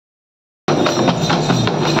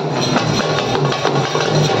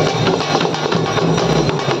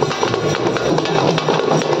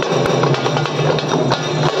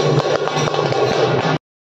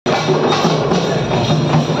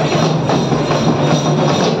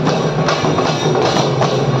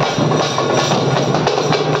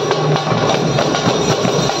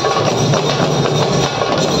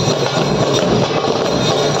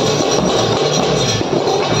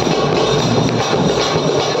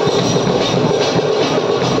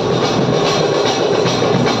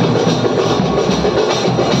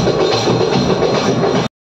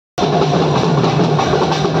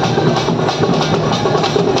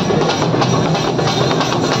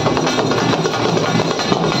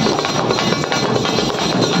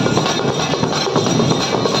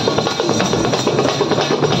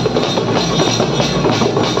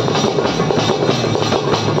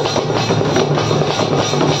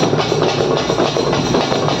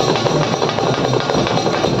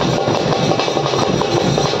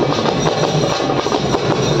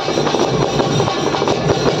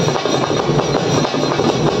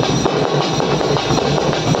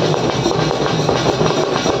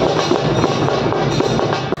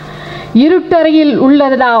இருட்டறையில்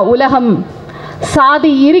உள்ளதா உலகம்,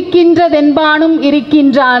 சாதி இருக்கின்றதென்பானும்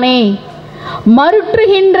இருக்கின்றானே,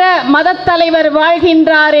 மறுற்றுகின்ற மதத்தலைவர்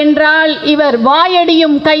வாழ்கின்றார் என்றால் இவர்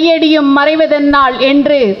வாயடியும் கையடியும் மறைவதென்னால்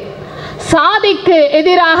என்று சாதிக்கு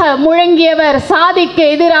எதிராக முழங்கியவர், சாதிக்கு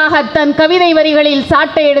எதிராக தன் கவிதை வரிகளில்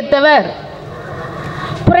சாட்டை எடுத்தவர்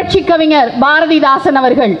புரட்சி கவிஞர் பாரதிதாசன்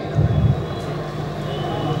அவர்கள்.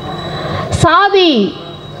 சாதி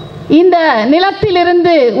இந்த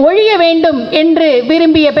நிலத்திலிருந்து ஒழிய வேண்டும் என்று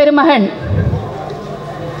விரும்பிய பெருமகன்.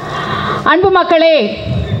 அன்பு மக்களே,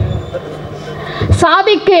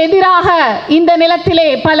 சாதிக்கு எதிராக இந்த நிலத்திலே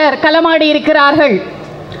பலர் களமாடி இருக்கிறார்கள்.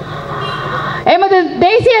 எமது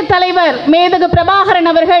தேசிய தலைவர் மேதகு பிரபாகரன்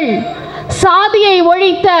அவர்கள் சாதியை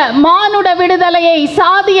ஒழித்த மானுட விடுதலையை,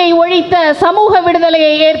 சாதியை ஒழித்த சமூக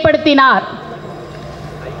விடுதலையை ஏற்படுத்தினார்.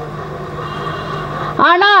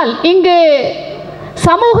 ஆனால் இங்கு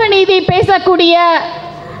சமூக நீதி பேசக்கூடிய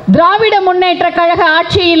திராவிட முன்னேற்ற கழக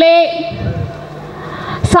ஆட்சியிலே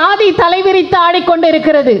சாதி தலைவிரித்து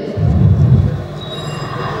ஆடிக்கொண்டிருக்கிறது.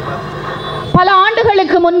 பல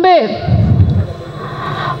ஆண்டுகளுக்கு முன்பு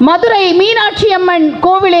மதுரை மீனாட்சி அம்மன்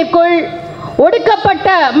கோவிலிற்குள் ஒடுக்கப்பட்ட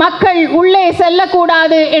மக்கள் உள்ளே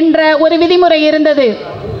செல்லக்கூடாது என்ற ஒரு விதிமுறை இருந்தது.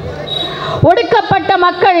 ஒடுக்கப்பட்ட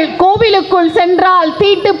மக்கள் கோவிலுக்குள் சென்றால்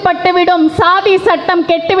தீட்டுப்பட்டுவிடும், சாதி சட்டம்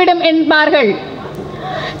கெட்டுவிடும் என்பார்கள்.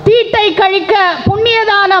 தீட்டை கழிக்க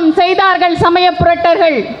புண்ணியதானம் செய்தார்கள் சமய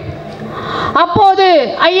புரட்டர்கள். அப்போது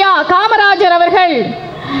ஐயா காமராஜர் அவர்கள்,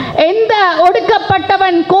 எந்த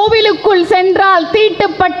ஒடுக்கப்பட்டவன் கோவிலுக்குள் சென்றால்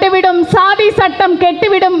தீட்டுப்பட்டுவிடும், சாதி சட்டம்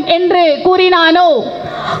கெட்டுவிடும் என்று கூறினானோ,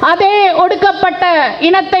 அதே ஒடுக்கப்பட்ட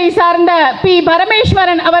இனத்தை சார்ந்த பி.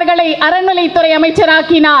 பரமேஸ்வரன் அவர்களை அறநிலைத்துறை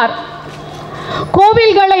அமைச்சராக்கினார்.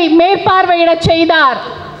 கோவில்களை மேற்பார்வையிடச் செய்தார்.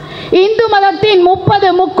 இந்து மதத்தின் 30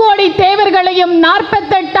 முக்கோடி தேவர்களையும்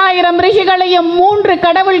 48,000 ரிஷிகளையும் 3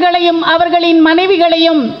 கடவுள்களையும் அவர்களின்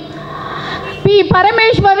மனைவிகளையும் பி.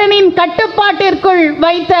 பரமேஸ்வரனின் கட்டுப்பாட்டிற்குள்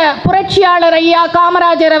வைத்த புரட்சியாளர் ஐயா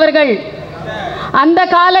காமராஜர் அவர்கள். அந்த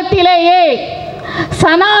காலத்திலேயே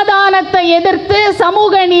சனாதானத்தை எதிர்த்து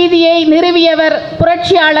சமூக நீதியை நிறுவியவர்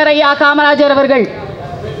புரட்சியாளர் ஐயா காமராஜர் அவர்கள்.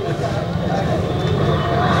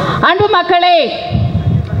 அன்பு மக்களே,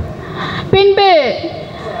 பின்பு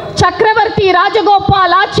சக்கரவர்த்தி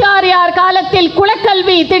ராஜகோபால் ஆச்சாரியார் காலத்தில்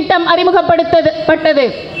குலக்கல்வி திட்டம் அறிமுகப்படுத்தப்பட்டது.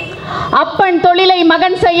 அப்பன் தொழிலை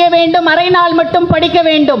மகன் செய்ய வேண்டும், அரை நாள் மட்டும் படிக்க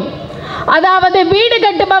வேண்டும். அதாவது வீடு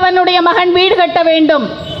கட்டுபவனுடைய மகன் வீடு கட்ட வேண்டும்,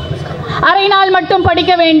 அரை நாள் மட்டும்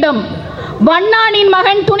படிக்க வேண்டும். வண்ணானின்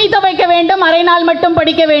மகன் துணி துவைக்க வேண்டும், அரை நாள் மட்டும்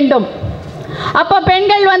படிக்க வேண்டும். அப்ப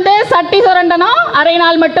பெண்கள் சட்டி சுரண்டனும், அரை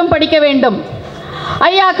நாள் மட்டும் படிக்க வேண்டும்.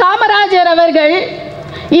 ஐயா காமராஜர் அவர்கள்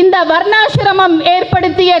இந்த வர்ணாசிரமம்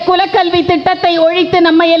ஏற்படுத்திய குலக்கல்வி திட்டத்தை ஒழித்து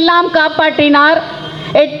நம்மை எல்லாம் காப்பாற்றினார்.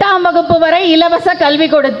 8ஆம் வகுப்பு வரை இலவச கல்வி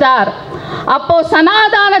கொடுத்தார். அப்போ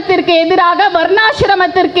சனாதானத்திற்கு எதிராக,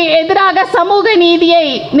 வர்ணாசிரமத்திற்கு எதிராக சமூக நீதியை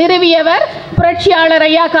நிறுவியவர் புரட்சியாளர்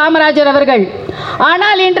ஐயா காமராஜர் அவர்கள்.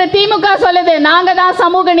 ஆனால் இன்று திமுக சொல்லுது, நாங்க தான்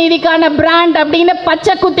சமூக நீதிக்கான பிராண்ட் அப்படின்னு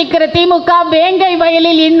பச்சை குத்திக்கிற திமுக வேங்கை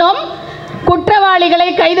வயலில் இன்னும் குற்றவாளிகளை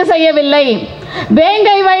கைது செய்யவில்லை.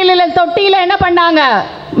 வேங்கை வயலில் தொட்டியில என்ன பண்ணாங்க,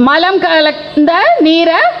 மலம் கலந்த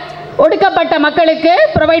நீரை ஒடுக்கப்பட்ட மக்களுக்கு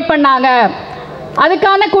ப்ரொவைட் பண்ணாங்க.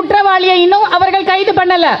 அதுக்கான குற்றவாளியை இன்னும் அவர்கள் கைது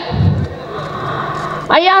பண்ணல.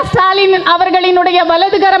 ஐயா ஸ்டாலின் அவர்களினுடைய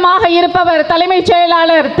வலதுகரமாக இருப்பவர் தலைமைச்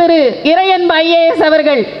செயலாளர் திரு இறையன்பு ஐஏஎஸ்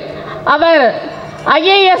அவர்கள். அவர்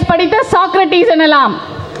ஐஏஎஸ் படித்த சாக்ரட்டிஸ் எனலாம்.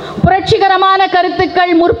 புரட்சிகரமான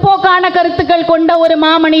கருத்துக்கள், முற்போக்கான கருத்துக்கள் கொண்ட ஒரு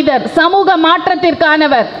மாமனிதர், சமூக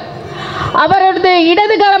மாற்றத்திற்கானவர். அவரது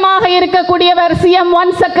இடதுகரமாக இருக்கக்கூடியவர்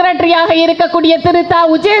CM1 செக்ரட்டரியாக இருக்கக்கூடிய திரு தா.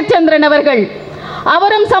 உஜயச்சந்திரன் அவர்கள்.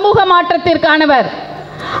 அவரும் சமூக மாற்றத்திற்கானவர்.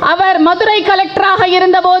 அவர் மதுரை கலெக்டராக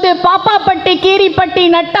இருந்தபோது பாப்பாப்பட்டி, கீரிப்பட்டி,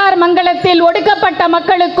 நட்டார் மங்கலத்தில் ஒடுக்கப்பட்ட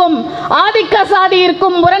மக்களுக்கும் ஆதிக்க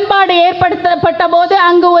சாதியிற்கும் முரண்பாடு ஏற்படுத்தப்பட்ட போது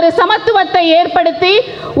அங்கு ஒரு சமத்துவத்தை ஏற்படுத்தி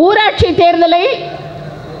ஊராட்சி தேர்தலை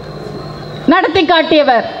நடத்தி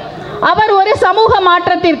காட்டியவர். அவர் ஒரு சமூக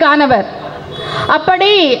மாற்றத்திற்கானவர்.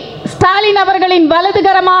 அப்படி ஸ்டாலின் அவர்களின்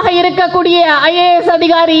வலதுகரமாக இருக்கக்கூடிய IAS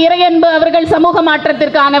அதிகாரி இறையன்பு அவர்கள் சமூக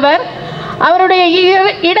மாற்றத்திற்கானவர். அவருடைய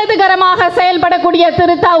இடதுகரமாக செயல்படக்கூடிய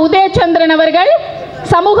திரு தா. உதயச்சந்திரன் அவர்கள்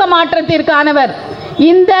சமூக மாற்றத்திற்கானவர்.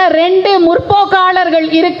 இந்த 2 முற்போக்காளர்கள்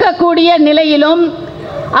இருக்கக்கூடிய நிலையிலும்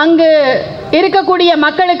அங்கு இருக்கக்கூடிய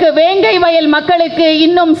மக்களுக்கு, வேங்கை வயல் மக்களுக்கு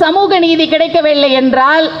இன்னும் சமூக நீதி கிடைக்கவில்லை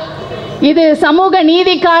என்றால் இது சமூக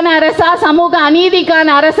நீதிக்கான அரசா, சமூக அநீதிக்கான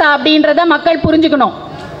அரசா அப்படின்றத மக்கள் புரிஞ்சுக்கணும்.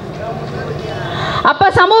 அப்ப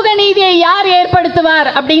சமூக நீதியை யார் ஏற்படுத்துவார்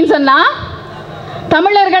அப்படின்னு சொன்னா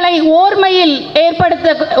தமிழர்களை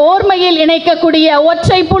ஓர்மையில் இணைக்கக்கூடிய,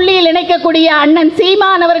 ஒற்றை புள்ளியில் இணைக்கக்கூடிய அண்ணன்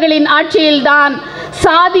சீமான் அவர்களின் ஆட்சியில்தான்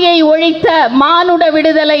சாதியை ஒழித்த மானுட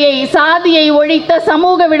விடுதலையை, சாதியை ஒழித்த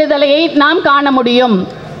சமூக விடுதலையை நாம் காண முடியும்.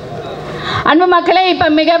 அன்பு மக்களே, இப்ப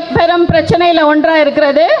மிக பெரும் பிரச்சனையில் ஒன்றா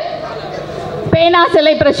இருக்கிறது பேனா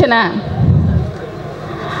சிலை பிரச்சனை.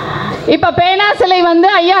 இப்ப பேனா சிலை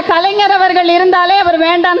ஐயா கலைஞர் அவர்கள் இருந்தாலே அவர்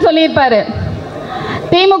வேண்டான்னு சொல்லியிருப்பாரு.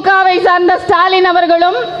 திமுகவை சார்ந்த ஸ்டாலின்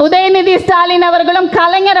அவர்களும் உதயநிதி ஸ்டாலின் அவர்களும்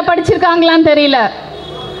கலைஞரை படிச்சிருக்காங்களான்னு தெரியல,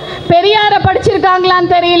 பெரியாரை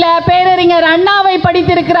படிச்சிருக்காங்களான்னு தெரியல, பேரறிஞர் அண்ணாவை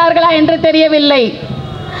படித்திருக்கிறார்களா என்று தெரியவில்லை.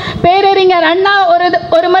 பேரறிஞர் அண்ணா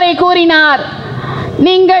ஒரு முறை கூறினார்,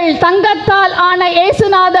 நீங்கள் தங்கத்தால் ஆன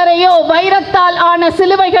இயேசுநாதரையோ வைரத்தால் ஆன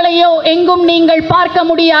சிலுவைகளையோ எங்கும் நீங்கள் பார்க்க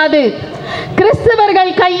முடியாது.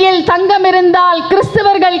 கிறிஸ்தவர்கள் கையில் தங்கம் இருந்தால்,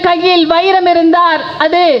 கிறிஸ்தவர்கள் கையில் வைரம் இருந்தால்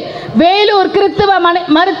அது வேலூர் கிறிஸ்தவ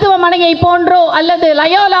மருத்துவமனையை போன்றோ அல்லது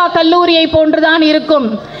லயோலா கல்லூரியை போன்றுதான் இருக்கும்.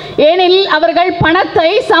 ஏனெனில் அவர்கள்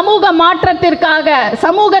பணத்தை சமூக மாற்றத்திற்காக,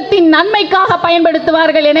 சமூகத்தின் நன்மைக்காக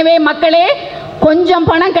பயன்படுத்துவார்கள். எனவே மக்களே, கொஞ்சம்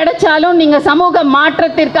பணம் கிடைச்சாலும் நீங்க சமூக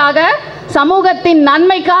மாற்றத்திற்காக, சமூகத்தின்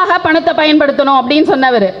நன்மைக்காக பணத்தை பயன்படுத்தணும் அப்படின்னு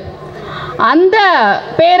சொன்னவர். அந்த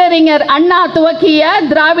பேரறிஞர் அண்ணா துவக்கிய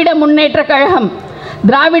திராவிட முன்னேற்ற கழகம்,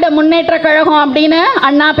 திராவிட முன்னேற்ற கழகம் அப்படின்னு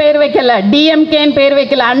அண்ணா பேர் வைக்கல, டிஎம்கேன்னு பேர்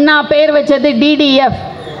வைக்கல, அண்ணா பேர் வச்சது டிடிஎஃப்,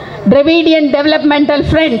 டிராவிடியன் டெவலப்மெண்டல்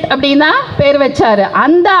ஃப்ரண்ட் அப்படின்னு தான் பேர் வச்சாரு.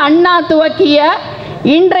 அந்த அண்ணா துவக்கிய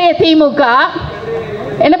இன்றைய திமுக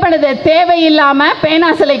என்ன பண்ணுது, தேவையில்லாம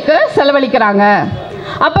பேனா சிலைக்கு செலவழிக்கிறாங்க.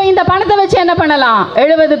 அப்ப இந்த பணத்தை வச்சு என்ன பண்ணலாம்,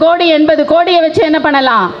 70 கோடி 80 கோடியை வச்சு என்ன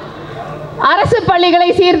பண்ணலாம், அரசு பள்ளிகளை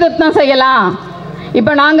சீர்திருத்தம் செய்யலாம்.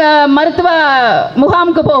 இப்போ நாங்கள் மருத்துவ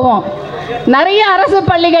முகாமுக்கு போவோம், நிறைய அரசு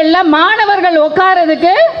பள்ளிகளில் மாணவர்கள்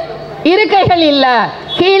உட்காரதுக்கு இருக்கைகள் இல்லை,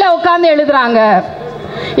 கீழே உட்காந்து எழுதுறாங்க.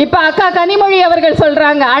 இப்போ அக்கா கனிமொழி அவர்கள்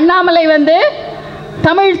சொல்கிறாங்க, அண்ணாமலை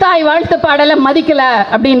தமிழ் தாய் வாழ்த்து பாடலை மதிக்கல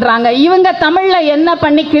அப்படின்றாங்க. இவங்க தமிழில் என்ன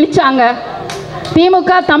பண்ணி கிழிச்சாங்க,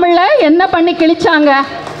 திமுக தமிழில் என்ன பண்ணி கிழிச்சாங்க?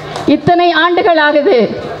 இத்தனை ஆண்டுகள் ஆகுது,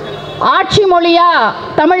 ஆட்சி மொழியா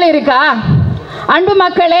தமிழ் இருக்கா? அன்பு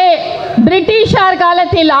மக்களே, பிரிட்டிஷார்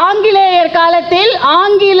காலத்தில், ஆங்கிலேயர் காலத்தில்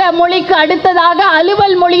ஆங்கில மொழிக்கு அடுத்ததாக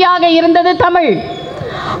அலுவல் மொழியாக இருந்தது தமிழ்.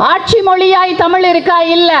 ஆட்சி மொழியாய் தமிழ் இருக்கா?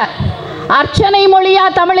 இல்ல. அர்ச்சனை மொழியா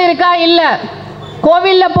தமிழ் இருக்கா? இல்ல.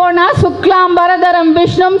 கோவில்ல போனா சுக்லாம் பரதரம்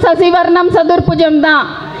விஷ்ணும் சசிவர்ணம் சதுர்புஜம் தான்.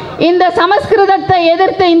 இந்த சமஸ்கிருதத்தை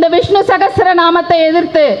எதிர்த்து, இந்த விஷ்ணு சகஸ்ர நாமத்தை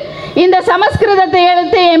எதிர்த்து, இந்த சமஸ்கிருதத்தை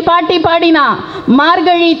எழுத்து என் பாட்டி பாடினா,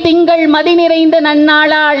 மார்கழி திங்கள் மதி நிறைந்த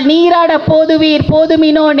நன்னாளால் நீராட போதுவீர்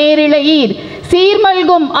போதுமினோ நேரிழையீர்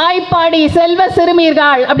சீர்மல்கும் ஆய்ப்பாடி செல்வ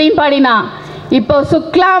சிறுமீர்கள் அப்படின்னு பாடினா. இப்போ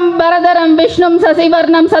சுக்லாம் பரதரம் விஷ்ணும்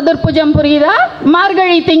சசிவர்ணம் சதுர்புஜம் புரியுதா,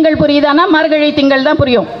 மார்கழி திங்கள் புரியுதானா? மார்கழி திங்கள் தான்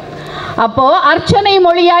புரியும். அப்போ அர்ச்சனை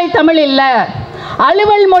மொழியாய் தமிழ் இல்ல,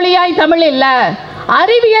 அலுவல் மொழியாய் தமிழ் இல்ல,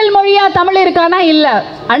 அறிவியல் மொழியா தமிழ் இருக்கானா? இல்ல.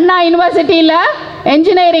 அண்ணா யூனிவர்சிட்டியில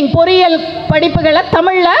என்ஜினியரிங் பொறியியல் படிப்புகளை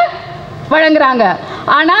தமிழ்ல வழங்குறாங்க.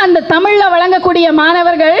 ஆனா அந்த தமிழ்ல வழங்கக்கூடிய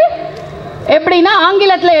மாணவர்கள் எப்படின்னா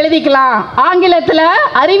ஆங்கிலத்தில் எழுதிக்கலாம், ஆங்கிலத்தில்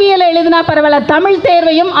அறிவியல் எழுதினா பரவாயில்ல, தமிழ்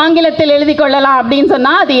தேர்வையும் ஆங்கிலத்தில் எழுதி கொள்ளலாம் அப்படின்னு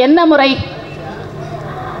சொன்னா அது என்ன முறை?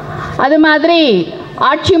 அது மாதிரி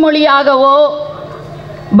ஆட்சி மொழியாகவோ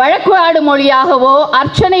வழக்காடு மொழியாகவோ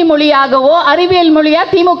அர்ச்சனை மொழியாகவோ அறிவியல் மொழியா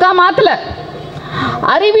திமுக மாத்தல.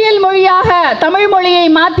 அறிவியல் மொழியாக தமிழ் மொழியை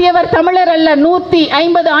மாற்றியவர் தமிழர் அல்ல.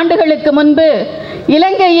 150 ஆண்டுகளுக்கு முன்பு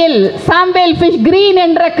இலங்கையில் சாம்பேல் ஃபிஷ் கிரீன்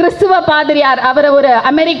என்ற கிறிஸ்துவ பாதிரியார், அவர் ஒரு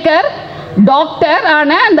அமெரிக்கர் டாக்டர்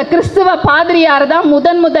ஆன அந்த கிறிஸ்துவ பாதிரியார் தான்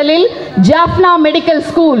முதலில் ஜாஃப்னா மெடிக்கல்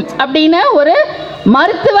ஸ்கூல் அப்படின்னு ஒரு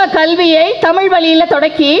மருத்துவ கல்வியை தமிழ் வழியில்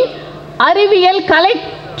தொடக்கி அறிவியல் கலை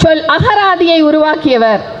சொல் அகராதியை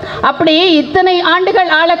உருவாக்கியவர். அப்படி இத்தனை ஆண்டுகள்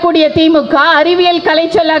ஆளக்கூடிய திமுக அறிவியல் கலை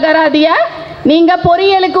சொல் அகராதிய நீங்க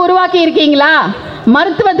பொறியியலுக்கு உருவாக்கி இருக்கீங்களா?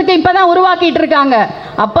 மருத்துவத்துக்கு இப்பதான் உருவாக்கிட்டு இருக்காங்க.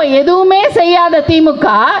 அப்ப எதுவுமே செய்யாத திமுக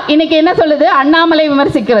இன்னைக்கு என்ன சொல்லுது? அண்ணாமலை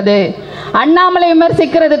விமர்சிக்கிறது. அண்ணாமலை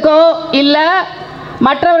விமர்சிக்கிறதுக்கோ இல்ல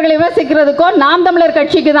மற்றவர்களை விமர்சிக்கிறதுக்கோ நாம் தமிழர்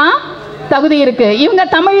கட்சிக்கு தான் தகுதி இருக்கு. இவங்க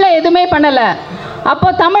தமிழ்ல எதுவுமே பண்ணல. அப்போ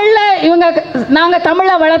தமிழ்ல இவங்க நாங்க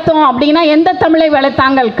தமிழை வளர்த்தோம் அப்படின்னா எந்த தமிழை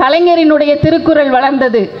வளர்த்தாங்க? கலைஞரினுடைய திருக்குறள்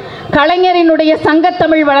வளர்ந்தது, கலைஞரினுடைய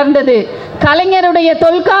சங்கத்தமிழ் வளர்ந்தது, கலைஞருடைய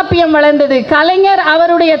தொல்காப்பியம் வளர்ந்தது. கலைஞர்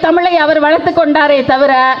அவருடைய தமிழை அவர் வளர்த்து கொண்டாரே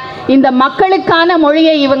தவிர இந்த மக்களுக்கான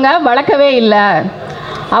மொழியை இவங்க வளர்க்கவே இல்லை.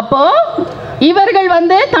 அப்போ இவர்கள்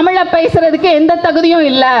தமிழை பேசுறதுக்கு எந்த தகுதியும்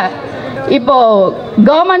இல்லை. இப்போ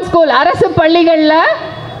கவர்மெண்ட் ஸ்கூல் அரசு பள்ளிகளில்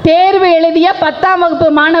தேர்வு எழுதிய 10ஆம் வகுப்பு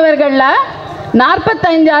மாணவர்களில்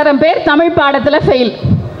 45,000 பேர் தமிழ் பாடத்தில் ஃபெயில்,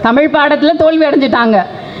 தமிழ் பாடத்தில் தோல்வி அடைஞ்சிட்டாங்க.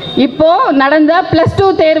 இப்போ நடந்த +2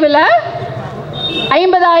 தேர்வில்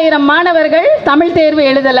 50,000 மாணவர்கள் தமிழ் தேர்வு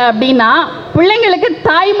எழுதலை அப்படின்னா பிள்ளைங்களுக்கு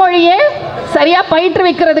தாய்மொழியே சரியாக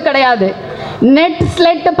பயிற்றுவிக்கிறது கிடையாது. நெட்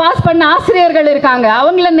ஸ்லெட் பாஸ் பண்ண ஆசிரியர்கள் இருக்காங்க,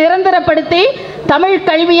 அவங்கள நிரந்தரப்படுத்தி தமிழ்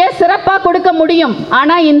கல்வியை சிறப்பாக கொடுக்க முடியும்.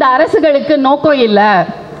 ஆனால் இந்த அரசுகளுக்கு நோக்கம் இல்லை.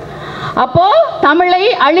 அப்போ தமிழை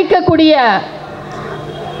அழிக்கக்கூடிய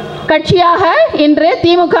கட்சியாக இன்று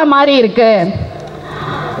திமுக மாறி இருக்கு.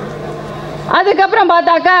 அதுக்கப்புறம்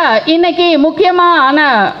பார்த்தாக்கா இன்னைக்கு முக்கியமான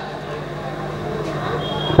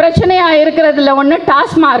பிரச்சனையாக இருக்கிறதுல ஒன்று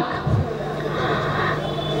டாஸ்மார்க்.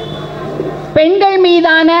 பெண்கள்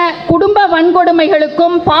மீதான குடும்ப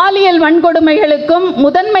வன்கொடுமைகளுக்கும் பாலியல் வன்கொடுமைகளுக்கும்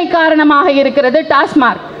முதன்மை காரணமாக இருக்கிறது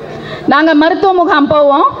டாஸ்மார்க். நாங்கள் மருத்துவ முகாம்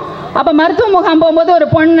போவோம். அப்போ மருத்துவ முகாம் போகும்போது ஒரு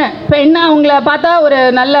பெண்ணு அவங்கள பார்த்தா ஒரு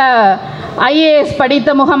நல்ல ஐஏஎஸ் படித்த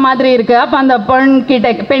முகம் மாதிரி இருக்குது. அப்போ அந்த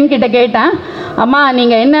பெண்கிட்ட கேட்டேன், அம்மா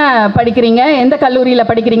நீங்கள் என்ன படிக்கிறீங்க, எந்த கல்லூரியில்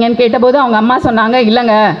படிக்கிறீங்கன்னு கேட்டபோது அவங்க அம்மா சொன்னாங்க,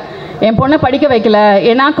 இல்லைங்க என் பொண்ணை படிக்க வைக்கல,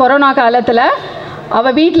 ஏன்னா கொரோனா காலத்தில்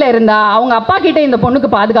அவள் வீட்டில் இருந்தா, அவங்க அப்பா கிட்டே இந்த பொண்ணுக்கு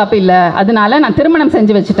பாதுகாப்பு இல்லை, அதனால நான் திருமணம்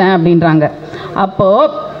செஞ்சு வச்சுட்டேன் அப்படின்றாங்க.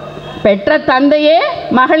 அப்போது பெற்ற தந்தையே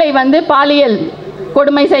மகளை பாலியல்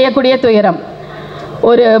கொடுமை செய்யக்கூடிய துயரம்.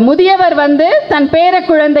 ஒரு முதியவர் தன் பேர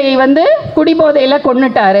குழந்தையை குடிபோதையில்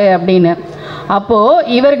கொன்னுட்டாரு அப்படின்னு. அப்போது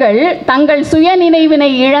இவர்கள் தங்கள் சுய நினைவினை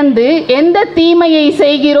இழந்து எந்த தீமையை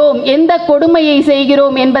செய்கிறோம், எந்த கொடுமையை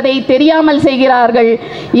செய்கிறோம் என்பதை தெரியாமல் செய்கிறார்கள்.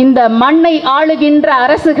 இந்த மண்ணை ஆளுகின்ற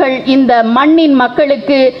அரசுகள் இந்த மண்ணின்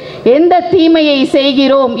மக்களுக்கு எந்த தீமையை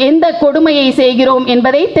செய்கிறோம், எந்த கொடுமையை செய்கிறோம்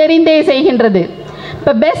என்பதை தெரிந்தே செய்கின்றது.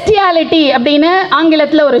 இப்போ பெஸ்டியாலிட்டி அப்படின்னு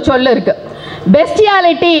ஆங்கிலத்தில் ஒரு சொல் இருக்கு.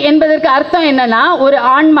 பெஸ்டியாலிட்டி என்பதற்கு அர்த்தம் என்னன்னா, ஒரு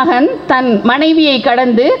ஆண்மகன் தன் மனைவியை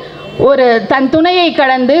கடந்து தன் துணையை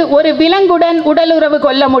கடந்து ஒரு விலங்குடன் உடலுறவு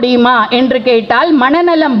கொள்ள முடியுமா என்று கேட்டால்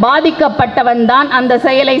மனநலம் பாதிக்கப்பட்டவன் தான் அந்த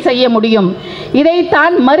செயலை செய்ய முடியும்.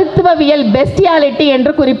 இதைத்தான் மருத்துவவியல் பெஸ்டியாலிட்டி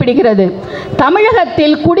என்று குறிப்பிடுகிறது.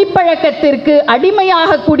 தமிழகத்தில் குடிப்பழக்கத்திற்கு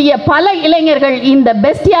அடிமையாகக்கூடிய பல இளைஞர்கள் இந்த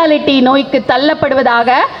பெஸ்டியாலிட்டி நோய்க்கு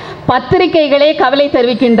தள்ளப்படுவதாக பத்திரிகைகளே கவலை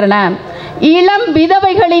தெரிவிக்கின்றன. இளம்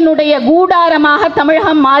விதவைகளினுடைய கூடாரமாக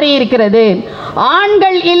தமிழகம் மாறி இருக்கிறது.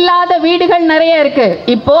 ஆண்கள் இல்லாத வீடுகள் நிறைய இருக்கு.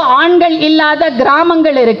 இப்போ ஆண்கள் இல்லாத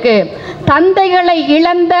கிராமங்கள் இருக்கு. தந்தைகளை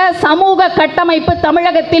இழந்த சமூக கட்டமைப்பு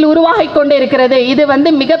தமிழகத்தில் உருவாகி கொண்டிருக்கிறது.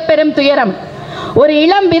 இது மிக பெரும் துயரம். ஒரு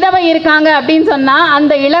இளம் விதவை இருக்காங்க அப்படின்னு சொன்னா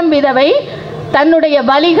அந்த இளம் விதவை தன்னுடைய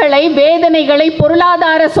வலிகளை, வேதனைகளை,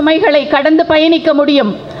 பொருளாதார சுமைகளை கடந்து பயணிக்க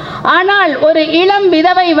முடியும். ஆனால் ஒரு இளம்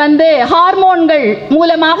விதவை ஹார்மோன்கள்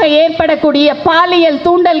மூலமாக ஏற்படக்கூடிய பாலியல்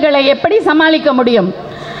தூண்டல்களை எப்படி சமாளிக்க முடியும்?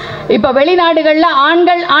 இப்போ வெளிநாடுகளில்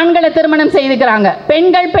ஆண்களை திருமணம் செய்துக்கிறாங்க,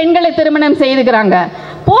 பெண்களை திருமணம் செய்துக்கிறாங்க.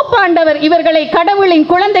 போப்பாண்டவர் இவர்களை கடவுளின்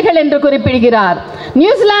குழந்தைகள் என்று குறிப்பிடுகிறார்.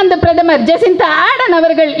 நியூசிலாந்து பிரதமர் ஜெசிந்தா ஆர்டன்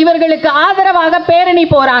அவர்கள் இவர்களுக்கு ஆதரவாக பேரணி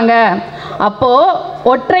போறாங்க. அப்போ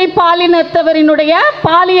ஒற்றை பாலினத்தவரினுடைய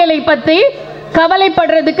பாலியலை பற்றி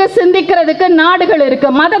கவலைப்படுறதுக்கு, சிந்திக்கிறதுக்கு நாடுகள் இருக்கு,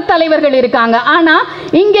 மத தலைவர்கள் இருக்காங்க. ஆனா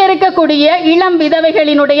இங்க இருக்கக்கூடிய இளம்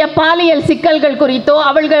விதவைகளினுடைய பாலியல் சிக்கல்கள் குறித்தோ,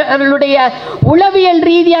 அவர்களுடைய உளவியல்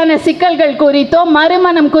ரீதியான சிக்கல்கள் குறித்தோ,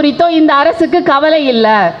 மறுமணம் குறித்தோ இந்த அரசுக்கு கவலை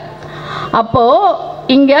இல்லை. அப்போ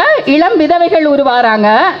இங்க இளம் விதவைகள் உருவாறாங்க.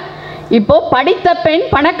 இப்போ படித்த பெண்,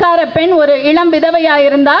 பணக்கார பெண் ஒரு இளம் விதவையா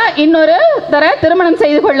இருந்தா இன்னொரு திருமணம்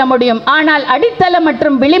செய்து கொள்ள முடியும். ஆனால் அடித்தள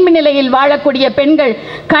மற்றும் விளிம்பு நிலையில் வாழக்கூடிய பெண்கள்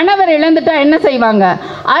கணவர் இழந்துட்டா என்ன செய்வாங்க?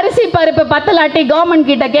 அரிசி பருப்பு பத்தலாட்டி கவர்மெண்ட்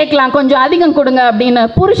கிட்ட கேட்கலாம், கொஞ்சம் அதிகம் கொடுங்க அப்படின்னு.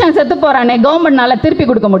 புருஷன் செத்து போறானே, கவர்மெண்ட்னால திருப்பி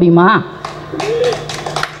கொடுக்க முடியுமா?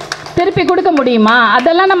 திருப்பி கொடுக்க முடியுமா?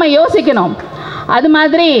 அதெல்லாம் நம்ம யோசிக்கணும். அது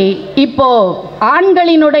மாதிரி இப்போ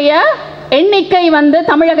ஆண்களினுடைய எண்ணிக்கை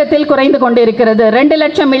தமிழகத்தில் குறைந்து கொண்டிருக்கிறது. 2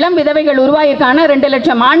 லட்சம் இளம் விதவைகள் உருவாயிருக்கான, 2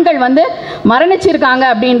 லட்சம் ஆண்கள் மரணிச்சிருக்காங்க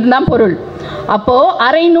அப்படின்னு தான் பொருள். அப்போ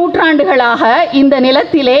அரை நூற்றாண்டுகளாக இந்த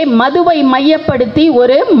நிலத்திலே மதுவை மையப்படுத்தி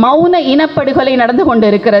ஒரு மௌன இனப்படுகொலை நடந்து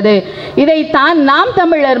கொண்டிருக்கிறது. இதைத்தான் நாம்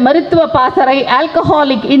தமிழர் மருத்துவ பாசறை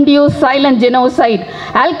alcoholic induce silent genocide,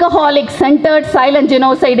 alcoholic centred silent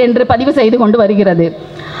genocide என்று பதிவு செய்து கொண்டு வருகிறது.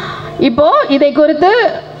 இப்போ இதை குறித்து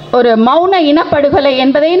ஒரு மௌன இனப்படுகொலை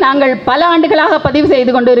என்பதை நாங்கள் பல ஆண்டுகளாக பதிவு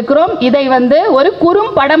செய்து கொண்டிருக்கிறோம். இதை ஒரு குறும்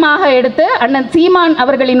படமாக எடுத்து அண்ணன் சீமான்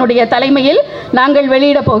அவர்களினுடைய தலைமையில் நாங்கள்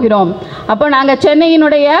வெளியிட போகிறோம். அப்போ நாங்கள்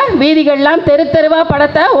சென்னையினுடைய வீதிகள்லாம் தெரு தெருவாக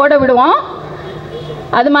படத்தை ஓட விடுவோம்.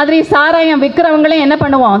 அது மாதிரி சாராயம் விற்கிறவங்களையும் என்ன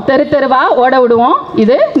பண்ணுவோம்? தெரு தெருவாக ஓட விடுவோம்.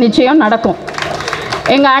 இது நிச்சயம் நடக்கும்.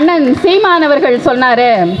 எங்கள் அண்ணன் சீமான் அவர்கள் சொன்னார்,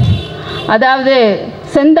 அதாவது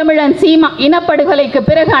செந்தமிழன் சீமா இனப்படுகொலைக்கு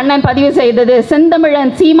பிறகு அண்ணன் பதிவு செய்தது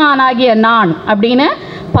செந்தமிழன் சீமானாகிய நான் அப்படின்னு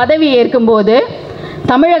பதவி ஏற்கும்போது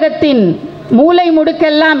தமிழகத்தின் மூலை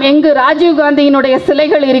முடுக்கெல்லாம் எங்கு ராஜீவ்காந்தியினுடைய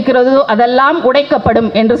சிலைகள் இருக்கிறதோ அதெல்லாம் உடைக்கப்படும்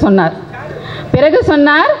என்று சொன்னார். பிறகு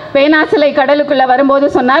சொன்னார், பேனா சிலை கடலுக்குள்ள வரும்போது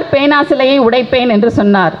சொன்னார், பேனா சிலையை உடைப்பேன் என்று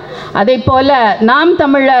சொன்னார். அதை போல நாம்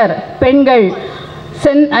தமிழர் பெண்கள்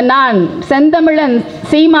நான் செந்தமிழன்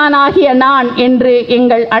சீமானாகிய நான் என்று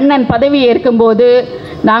எங்கள் அண்ணன் பதவி ஏற்கும்போது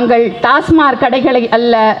நாங்கள் டாஸ்மாக் கடைகளை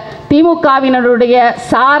அல்ல, திமுகவினருடைய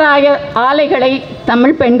சாராய ஆலைகளை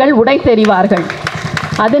தமிழ் பெண்கள் உடைத்தெறிவார்கள்.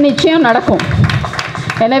 அது நிச்சயம் நடக்கும்.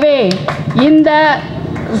 எனவே இந்த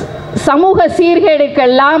சமூக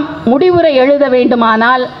சீர்கேடுக்கெல்லாம் முடிவுரை எழுத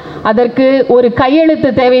வேண்டுமானால் அதற்கு ஒரு கையெழுத்து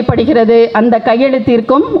தேவைப்படுகிறது. அந்த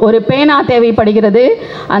கையெழுத்திற்கும் ஒரு பேனா தேவைப்படுகிறது.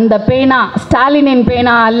 அந்த பேனா ஸ்டாலினின்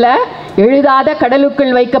பேனா அல்ல, எழுதாத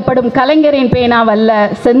கடலுக்குள் வைக்கப்படும் கலைஞரின் பேனாவல்ல,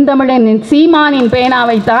 செந்தமிழனின் சீமானின்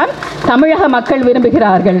பேனாவைத்தான் தமிழக மக்கள்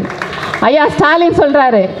விரும்புகிறார்கள். ஐயா ஸ்டாலின்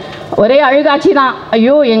சொல்கிறாரு, ஒரே அழுகாட்சி தான்.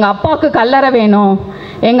 ஐயோ எங்கள் அப்பாவுக்கு கல்லறை வேணும்,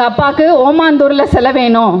 எங்கள் அப்பாவுக்கு ஓமாந்தூரில் சிலை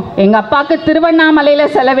வேணும், எங்கள் அப்பாவுக்கு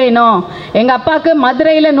திருவண்ணாமலையில் சிலை வேணும், எங்கள் அப்பாவுக்கு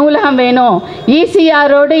மதுரையில் நூலகம் வேணும்,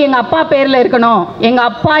 ஈசிஆர் ரோடு எங்கள் அப்பா பேரில் இருக்கணும். எங்கள்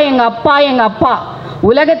அப்பா எங்கள் அப்பா எங்கள் அப்பா.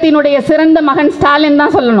 உலகத்தினுடைய சிறந்த மகன் ஸ்டாலின்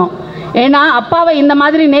தான் சொல்லணும். ஏன்னா அப்பாவை இந்த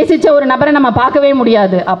மாதிரி நேசித்த ஒரு நபரை நம்ம பார்க்கவே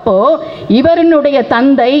முடியாது. அப்போது இவரினுடைய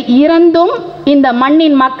தந்தை இறந்தும் இந்த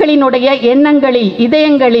மண்ணின் மக்களினுடைய எண்ணங்களில்,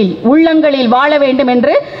 இதயங்களில், உள்ளங்களில் வாழ வேண்டும்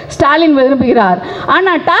என்று ஸ்டாலின் விரும்புகிறார்.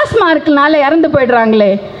 ஆனால் டாஸ்மார்க்னால இறந்து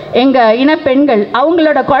போயிடுறாங்களே எங்கள் இனப்பெண்கள்,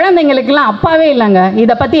 அவங்களோட குழந்தைங்களுக்கெல்லாம் அப்பாவே இல்லைங்க.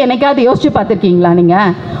 இதை பற்றி என்னைக்காவது யோசிச்சு பார்த்துருக்கீங்களா?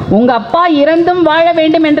 நீங்கள் உங்கள் அப்பா இறந்தும் வாழ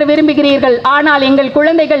வேண்டும் என்று விரும்புகிறீர்கள், ஆனால் எங்கள்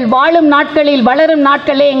குழந்தைகள் வாழும் நாட்களில், வளரும்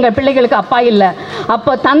நாட்களே எங்கள் பிள்ளைகளுக்கு அப்பா இல்லை.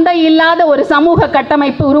 அப்போ தந்தை இல்லாத ஒரு சமூக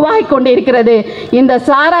கட்டமைப்பு உருவாகி கொண்டிருக்கிறது. இந்த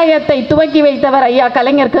சாராயத்தை துவக்கி வைத்தவர் ஐயா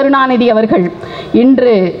கலைஞர் கருணாநிதி அவர்கள்.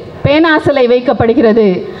 இன்று பேனா சிலை வைக்கப்படுகிறது.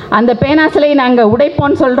 அந்த பேனா சிலையை நாங்கள்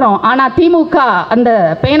உடைப்போன்னு சொல்கிறோம். ஆனால் திமுக அந்த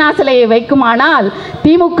பேனா சிலையை வைக்குமானால்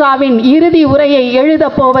திமுகவின் இறுதி உரையை எழுத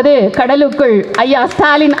போவது கடலுக்குள் ஐயா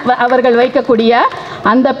ஸ்டாலின் அவர்கள் வைக்கக்கூடிய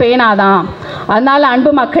அந்த பேனா தான். அதனால்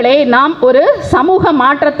அன்பு மக்களே, நாம் ஒரு சமூக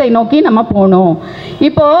மாற்றத்தை நோக்கி நம்ம போகணும்.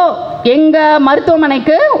 இப்போது எங்கள்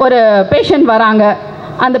மருத்துவமனைக்கு ஒரு பேஷண்ட் வராங்க.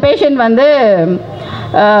 அந்த பேஷண்ட் வந்து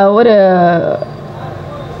ஒரு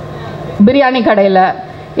பிரியாணி கடையில்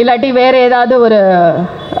இல்லாட்டி வேறு ஏதாவது ஒரு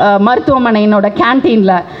மருத்துவமனையினோட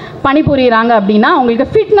கேன்டீனில் பணிபுரிகிறாங்க அப்படின்னா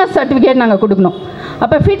அவங்களுக்கு ஃபிட்னஸ் சர்டிஃபிகேட் நாங்கள் கொடுக்கணும்.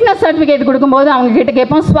 அப்போ ஃபிட்னஸ் சர்டிஃபிகேட் கொடுக்கும்போது அவங்கக்கிட்ட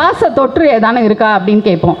கேட்போம், சுவாச தொற்று ஏதானு இருக்கா அப்படின்னு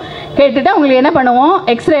கேட்போம். கேட்டுட்டு அவங்களுக்கு என்ன பண்ணுவோம்,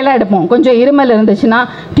 எக்ஸ்ரேலாம் எடுப்போம். கொஞ்சம் இருமல் இருந்துச்சுன்னா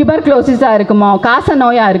டியூபர்குலோசிஸாக இருக்குமோ, காச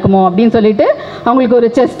நோயாக இருக்குமோ அப்படின்னு சொல்லிட்டு அவங்களுக்கு ஒரு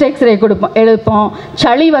செஸ்ட் எக்ஸ்ரே எடுப்போம்.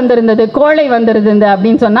 சளி வந்திருந்தது, கோழை வந்திருந்தது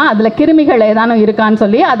அப்படின்னு சொன்னால் அதில் கிருமிகள் ஏதானும் இருக்கான்னு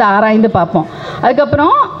சொல்லி அதை ஆராய்ந்து பார்ப்போம்.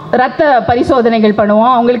 அதுக்கப்புறம் இரத்த பரிசோதனைகள்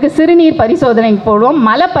பண்ணுவோம், அவங்களுக்கு சிறுநீர் பரிசோதனை போடுவோம்,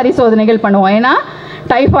 மல பரிசோதனைகள் பண்ணுவோம். ஏன்னா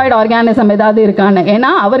டைஃபாய்டு ஆர்கானிசம் ஏதாவது இருக்கான்னு. ஏன்னா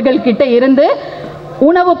அவர்கள்கிட்ட இருந்து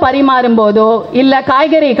உணவு பரிமாறும் போதோ இல்லை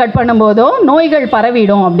காய்கறி கட் பண்ணும்போதோ நோய்கள்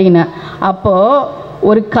பரவிடும் அப்படின்னு. அப்போது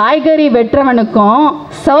ஒரு காய்கறி வெட்டுறவனுக்கும்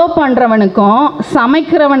சர்வ் பண்ணுறவனுக்கும்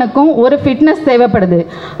சமைக்கிறவனுக்கும் ஒரு ஃபிட்னஸ் தேவைப்படுது.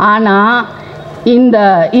 ஆனால் இந்த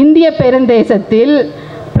இந்திய பெருந்தேசத்தில்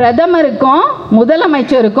பிரதமருக்கும்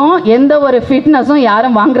முதலமைச்சருக்கும் எந்த ஒரு ஃபிட்னஸும்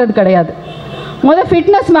யாரும் வாங்குறது கிடையாது.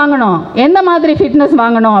 ஃபிட்னஸ் வாங்கணும். எந்த மாதிரி ஃபிட்னஸ்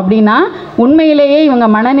வாங்கணும் அப்படின்னா, உண்மையிலேயே இவங்க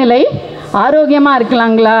மனநிலை ஆரோக்கியமாக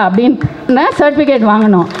இருக்கலாங்களா அப்படின்னு சர்டிஃபிகேட்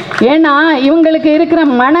வாங்கணும். ஏன்னா இவங்களுக்கு இருக்கிற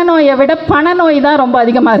மனநோயை விட பணநோய் தான் ரொம்ப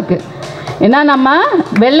அதிகமாக இருக்குது. ஏன்னா நம்ம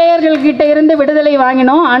வெள்ளையர்கள்கிட்ட இருந்து விடுதலை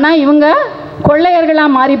வாங்கினோம், ஆனால் இவங்க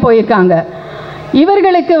கொள்ளையர்களாக மாறி போயிருக்காங்க.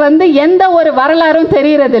 இவர்களுக்கு எந்த ஒரு வரலாறும்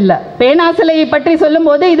தெரியறதில்லை. பேனா சிலையை பற்றி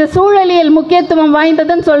சொல்லும்போது இது சூழலியல் முக்கியத்துவம்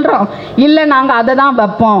வாய்ந்ததுன்னு சொல்கிறோம். இல்லை நாங்கள் அதை தான்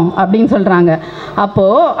வைப்போம் அப்படின்னு சொல்கிறாங்க.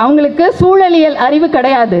 அப்போது அவங்களுக்கு சூழலியல் அறிவு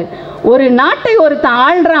கிடையாது. ஒரு நாட்டை ஒருத்தன்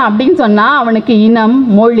ஆள்றான் அப்படின்னு சொன்னால் அவனுக்கு இனம்,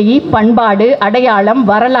 மொழி, பண்பாடு, அடையாளம்,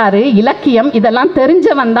 வரலாறு, இலக்கியம் இதெல்லாம்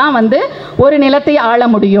தெரிஞ்சவன் தான் ஒரு நிலத்தை ஆள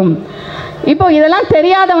முடியும். இப்போ இதெல்லாம்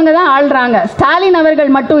தெரியாதவங்க தான் ஆள்றாங்க. ஸ்டாலின்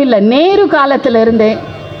அவர்கள் மட்டும் இல்லை, நேரு காலத்திலிருந்தே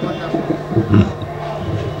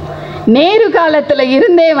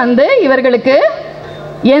இவர்களுக்கு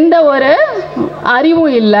எந்த ஒரு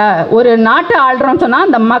அறிவும் இல்லை. ஒரு நாட்டை ஆள்றோம்னு சொன்னால்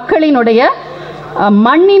அந்த மக்களினுடைய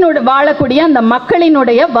மண்ணினுடைய வாழக்கூடிய அந்த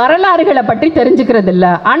மக்களினுடைய வரலாறுகளை பற்றி தெரிஞ்சுக்கிறது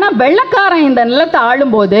இல்லை. ஆனால் வெள்ளக்காரன் இந்த நிலத்தை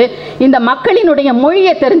ஆளும்போது இந்த மக்களினுடைய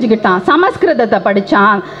மொழியை தெரிஞ்சுக்கிட்டான், சமஸ்கிருதத்தை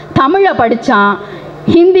படித்தான், தமிழை படித்தான்,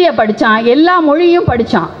 ஹிந்தியை படித்தான், எல்லா மொழியும்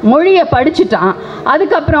படித்தான், மொழியை படிச்சுட்டான்.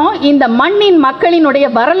 அதுக்கப்புறம் இந்த மண்ணின் மக்களினுடைய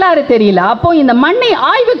வரலாறு தெரியல. அப்போது இந்த மண்ணை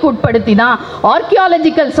ஆய்வுக்கு உட்படுத்தி தான்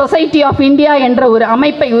ஆர்கியாலஜிக்கல் சொசைட்டி ஆஃப் இந்தியா என்ற ஒரு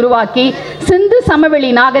அமைப்பை உருவாக்கி சிந்து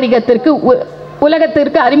சமவெளி நாகரிகத்திற்கு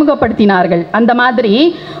உலகத்திற்கு அறிமுகப்படுத்தினார்கள். அந்த மாதிரி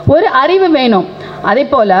ஒரு அறிவு வேணும். அதே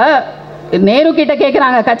போல் நேரு கிட்ட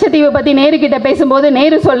கேட்குறாங்க, கச்சத்தீவு பற்றி நேரு கிட்ட பேசும்போது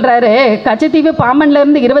நேரு சொல்கிறாரு, கச்சத்தீவு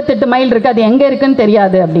பாம்பன்லேருந்து 28 மைல் இருக்குது, அது எங்கே இருக்குன்னு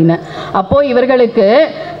தெரியாது அப்படின்னு. அப்போது இவர்களுக்கு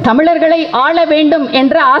தமிழர்களை ஆள வேண்டும்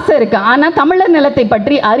என்ற ஆசை இருக்கு, ஆனால் தமிழர் நிலத்தை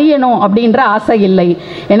பற்றி அறியணும் அப்படின்ற ஆசை இல்லை.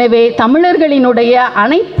 எனவே தமிழர்களினுடைய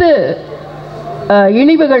அனைத்து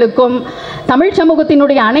இழிவுகளுக்கும், தமிழ்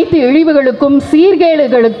சமூகத்தினுடைய அனைத்து இழிவுகளுக்கும்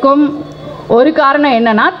சீர்கேடுகளுக்கும் ஒரு காரணம்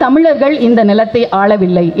என்னன்னா, தமிழர்கள் இந்த நிலத்தை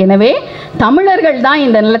ஆளவில்லை. எனவே தமிழர்கள் தான்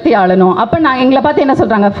இந்த நிலத்தை ஆளணும். அப்போ நான் எங்களை பார்த்து என்ன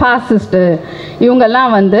சொல்கிறாங்க, ஃபாசிஸ்ட்டு,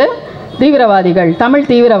 இவங்கெல்லாம் வந்து தீவிரவாதிகள், தமிழ்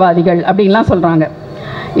தீவிரவாதிகள் அப்படின்லாம் சொல்கிறாங்க.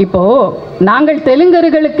 இப்போது நாங்கள்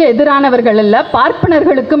தெலுங்கர்களுக்கு எதிரானவர்கள் அல்ல,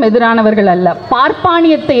 பார்ப்பனர்களுக்கும் எதிரானவர்கள் அல்ல.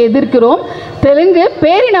 பார்ப்பானியத்தை எதிர்க்கிறோம், தெலுங்கு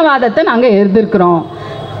பேரினவாதத்தை நாங்கள் எதிர்க்கிறோம்.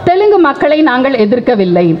 தெலுங்கு மக்களை நாங்கள்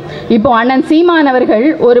எதிர்க்கவில்லை. இப்போ அண்ணன் சீமான் அவர்கள்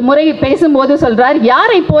ஒரு முறை பேசும்போது சொல்றார்,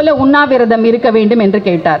 யாரை போல உண்ணாவிரதம் இருக்க வேண்டும் என்று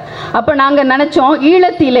கேட்டார். அப்போ நாங்கள் நினைச்சோம்,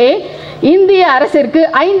 ஈழத்திலே இந்திய அரசிற்கு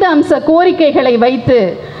 5 அம்ச கோரிக்கைகளை வைத்து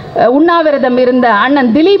உண்ணாவிரதம் இருந்த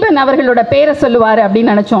அண்ணன் திலீபன் அவர்களோட பேரை சொல்லுவார்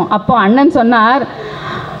அப்படின்னு நினைச்சோம். அப்போ அண்ணன் சொன்னார்,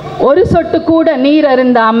 ஒரு சொட்டு கூட நீர்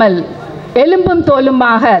அருந்தாமல் எலும்பும்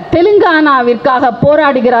தோலுமாக தெலுங்கானாவிற்காக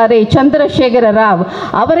போராடுகிறாரே சந்திரசேகர ராவ்,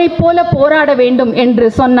 அவரை போல போராட வேண்டும் என்று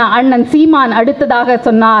சொன்ன அண்ணன் சீமான் அடுத்ததாக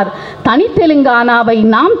சொன்னார், தனி தெலுங்கானாவை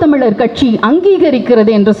நாம் தமிழர் கட்சி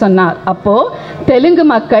அங்கீகரிக்கிறது என்று சொன்னார். அப்போ தெலுங்கு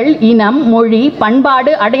மக்கள் இனம், மொழி,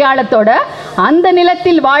 பண்பாடு, அடையாளத்தோட அந்த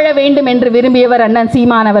நிலத்தில் வாழ வேண்டும் என்று விரும்பியவர் அண்ணன்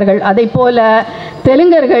சீமான் அவர்கள். அதை போல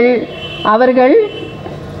தெலுங்கர்கள் அவர்கள்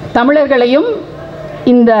தமிழர்களையும்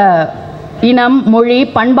இந்த இனம், மொழி,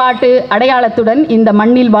 பண்பாட்டு அடையாளத்துடன் இந்த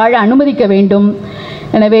மண்ணில் வாழ அனுமதிக்க வேண்டும்.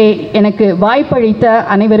 எனவே எனக்கு வாய்ப்பளித்த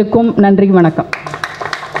அனைவருக்கும் நன்றி, வணக்கம்.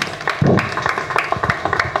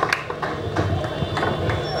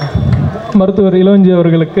 மருத்துவர் இளவஞ்சி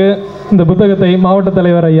அவர்களுக்கு இந்த புத்தகத்தை மாவட்ட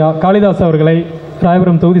தலைவர் ஐயா காளிதாஸ் அவர்களை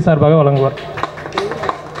ராயபுரம் தொகுதி சார்பாக வழங்குவார்.